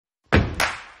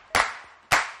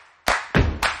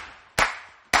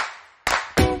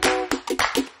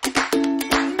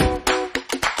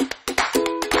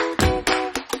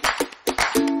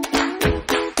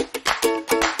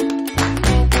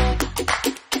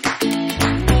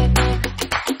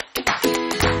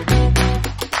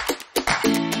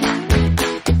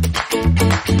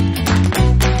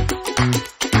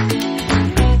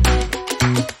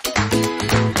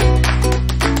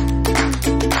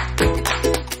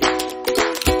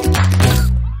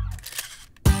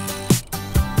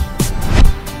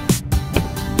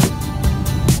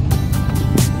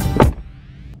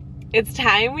it's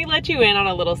time we let you in on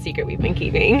a little secret we've been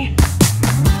keeping.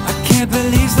 I can't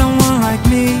believe someone like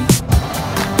me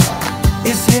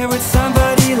is here with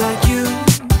somebody like you.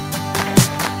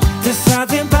 There's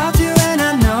something about you and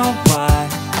I know why.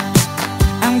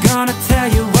 I'm gonna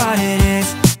tell you what it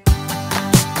is.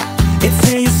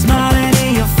 It's in your smile and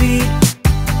in your feet.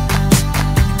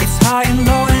 It's high and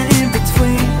low and in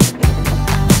between.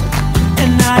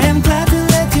 And I am glad to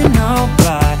let you know,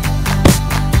 but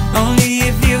only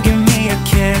if you give me a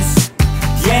kiss.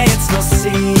 Yeah, it's no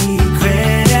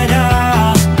secret at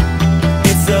all.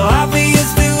 It's so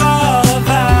obvious to all of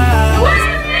us.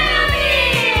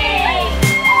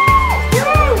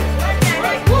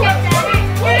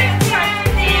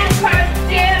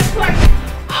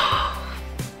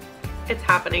 It's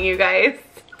happening, you guys.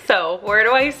 So where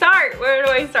do I start? Where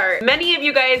do I start? Many of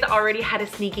you guys already had a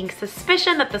sneaking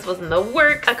suspicion that this was in the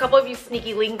works. A couple of you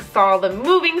sneaky links saw the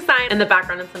moving sign in the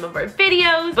background of some of our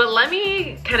videos. But let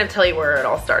me kind of tell you where it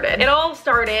all started. It all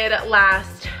started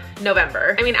last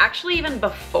November. I mean, actually even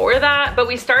before that, but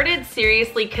we started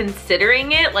seriously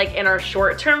considering it like in our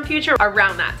short-term future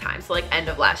around that time. So like end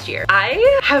of last year.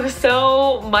 I have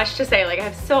so much to say. Like I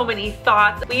have so many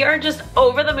thoughts. We are just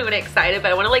over the moon excited,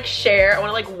 but I want to like share, I want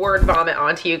to like word vomit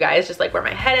onto you guys, just like where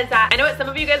my head is at. I know what some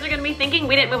of you guys are going to be thinking.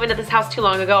 We didn't move into this house too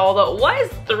long ago, although it was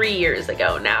 3 years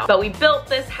ago now. But we built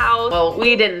this house. Well,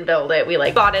 we didn't build it. We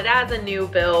like bought it as a new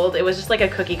build. It was just like a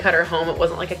cookie cutter home. It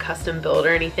wasn't like a custom build or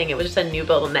anything. It was just a new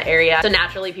build in the area. So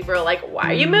naturally people are like, why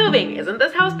are you moving? Isn't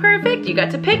this house perfect? You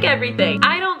got to pick everything.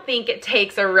 I don't think it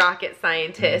takes a rocket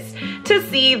scientist to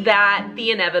see that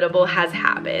the inevitable has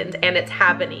happened and it's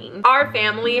happening. Our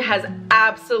family has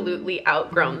absolutely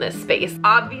outgrown this space.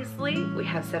 Obviously, we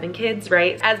have 7 kids,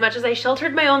 right? As much as I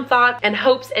sheltered my own thoughts and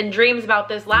hopes and dreams about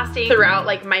this lasting throughout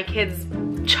like my kids'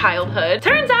 childhood,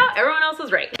 turns out everyone else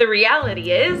was right. The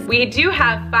reality is we do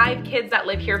have 5 kids that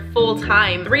live here full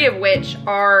time, 3 of which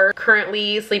are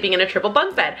currently sleeping in a triple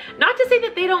bunk bed. Not to say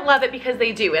that they don't love it, because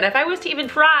they do. And if I was to even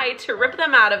try to rip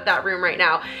them out of that room right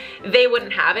now, they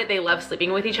wouldn't have it. They love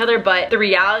sleeping with each other. But the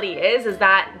reality is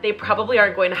that they probably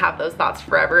aren't going to have those thoughts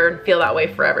forever and feel that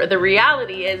way forever. The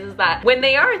reality is that when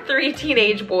they are 3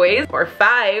 teenage boys or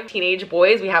 5 teenage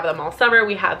boys, we have them all summer,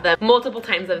 we have them multiple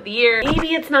times of the year,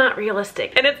 maybe it's not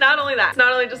realistic. And it's not only that, it's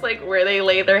not only just like where they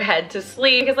lay their head to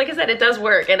sleep, because like I said, it does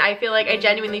work. And I feel like, I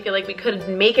genuinely feel like we could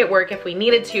make it work if we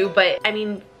needed to, but I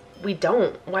mean, we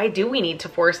don't. Why do we need to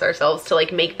force ourselves to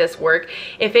like make this work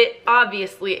if it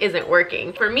obviously isn't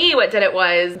working? For me, what did it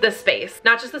was the space,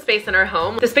 not just the space in our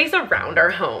home, the space around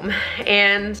our home.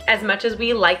 And as much as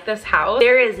we like this house,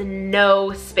 there is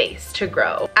no space to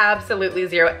grow. Absolutely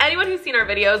zero. Anyone who's seen our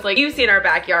videos, like you've seen our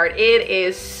backyard, it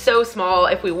is so small.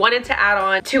 If we wanted to add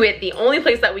on to it, the only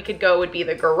place that we could go would be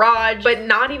the garage. But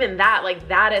not even that, like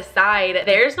that aside,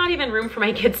 there's not even room for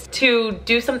my kids to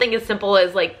do something as simple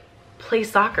as like play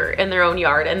soccer in their own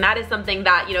yard. And that is something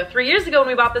that, you know, 3 years ago when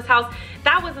we bought this house,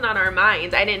 that wasn't on our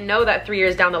minds. I didn't know that 3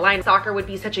 years down the line, soccer would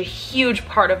be such a huge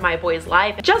part of my boy's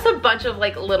life. Just a bunch of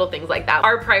like little things like that.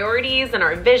 Our priorities and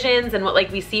our visions and what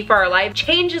like we see for our life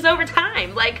changes over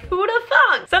time. Like who'd have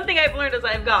thought? Something I've learned as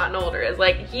I've gotten older is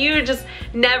like, you just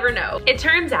never know. It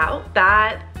turns out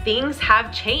that things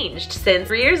have changed since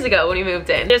 3 years ago when we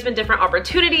moved in. There's been different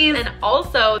opportunities, and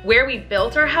also where we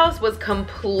built our house was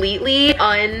completely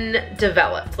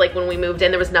undeveloped. Like when we moved in,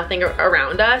 there was nothing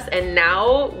around us, and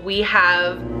now we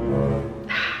have,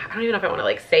 I don't even know if I want to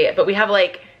like say it, but we have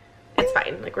like, it's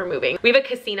fine, like we're moving. We have a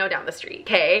casino down the street,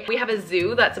 okay? We have a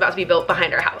zoo that's about to be built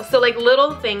behind our house. So like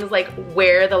little things like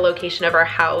where the location of our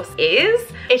house is,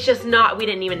 it's just not, we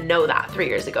didn't even know that 3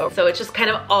 years ago. So it's just kind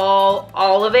of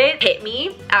all of it hit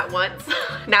me at once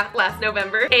last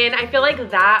November. And I feel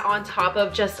like that on top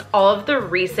of just all of the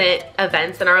recent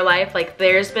events in our life, like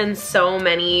there's been so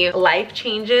many life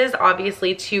changes.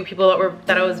 Obviously 2 people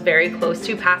that I was very close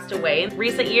to passed away in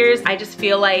recent years. I just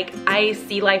feel like I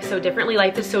see life so differently.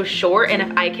 Life is so short. And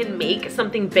if I can make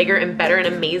something bigger and better and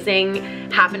amazing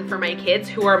happen for my kids,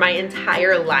 who are my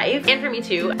entire life, and for me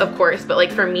too, of course, but like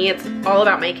for me, it's all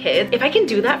about my kids. If I can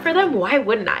do that for them, why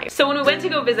wouldn't I? So when we went to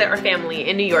go visit our family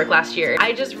in New York last year,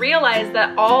 I just realized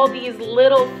that all these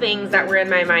little things that were in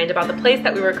my mind about the place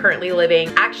that we were currently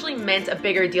living actually meant a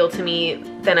bigger deal to me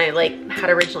than I like had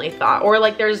originally thought. Or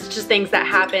like there's just things that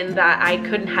happened that I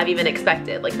couldn't have even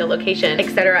expected, like the location,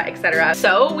 etc., etc.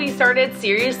 So we started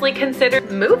seriously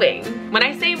considering moving. When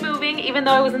I say moving, even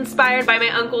though I was inspired by my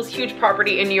uncle's huge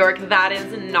property in New York, that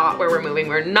is not where we're moving.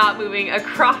 We're not moving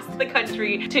across the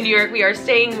country to New York. We are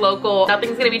staying local.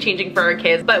 Nothing's gonna be changing for our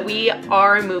kids, but we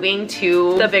are moving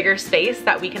to the bigger space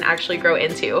that we can actually grow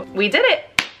into. We did it.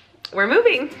 we're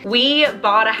moving. We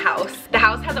bought a house. The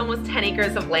house has almost 10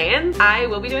 acres of land. I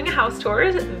will be doing a house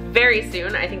tour very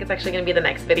soon. I think it's actually gonna be the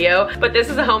next video, but this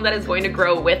is a home that is going to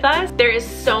grow with us. There is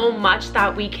so much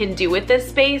that we can do with this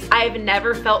space. I've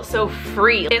never felt so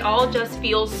free. It all just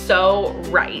feels so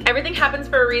right. Everything happens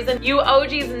for a reason. You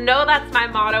OGs know that's my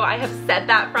motto. I have said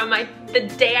that from the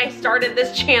day I started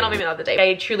this channel, maybe not the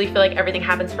day. I truly feel like everything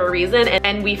happens for a reason,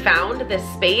 and we found this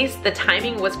space. The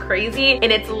timing was crazy,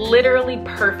 and it's literally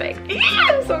perfect. Yeah,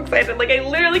 I'm so excited. Like, I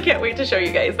literally can't wait to show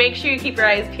you guys. Make sure you keep your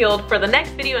eyes peeled for the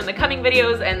next video and the coming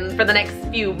videos and for the next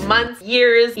few months,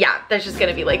 years. Yeah, there's just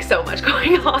gonna be like so much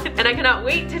going on, and I cannot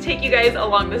wait to take you guys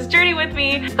along this journey with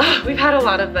me. Oh, we've had a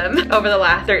lot of them over the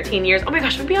last 13 years. Oh my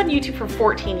gosh, we'll be on YouTube for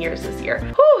 14 years this year.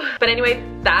 Whew. But anyway,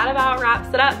 that about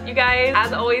wraps it up, you guys.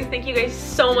 As always, thank you guys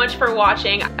so much for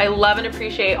watching. I love and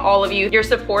appreciate all of you. Your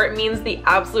support means the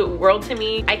absolute world to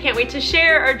me. I can't wait to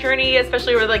share our journey,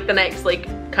 especially with like the next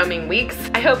coming weeks.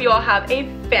 I hope you all have a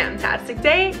fantastic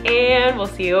day, and we'll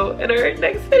see you in our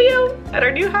next video at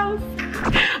our new house.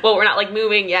 Well, we're not like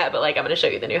moving yet, but like I'm gonna show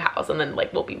you the new house, and then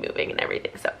like we'll be moving and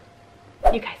everything. So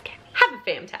you guys can have a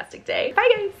fantastic day. Bye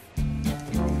guys.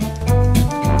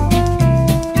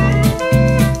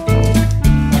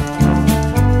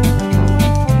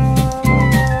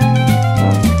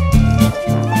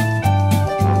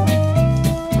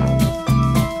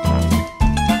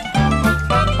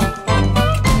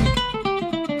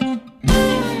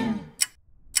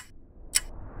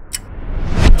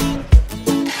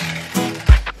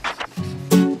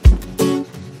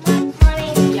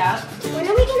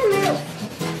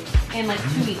 In like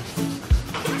 2 weeks.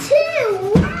 2?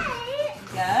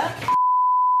 What? Yeah.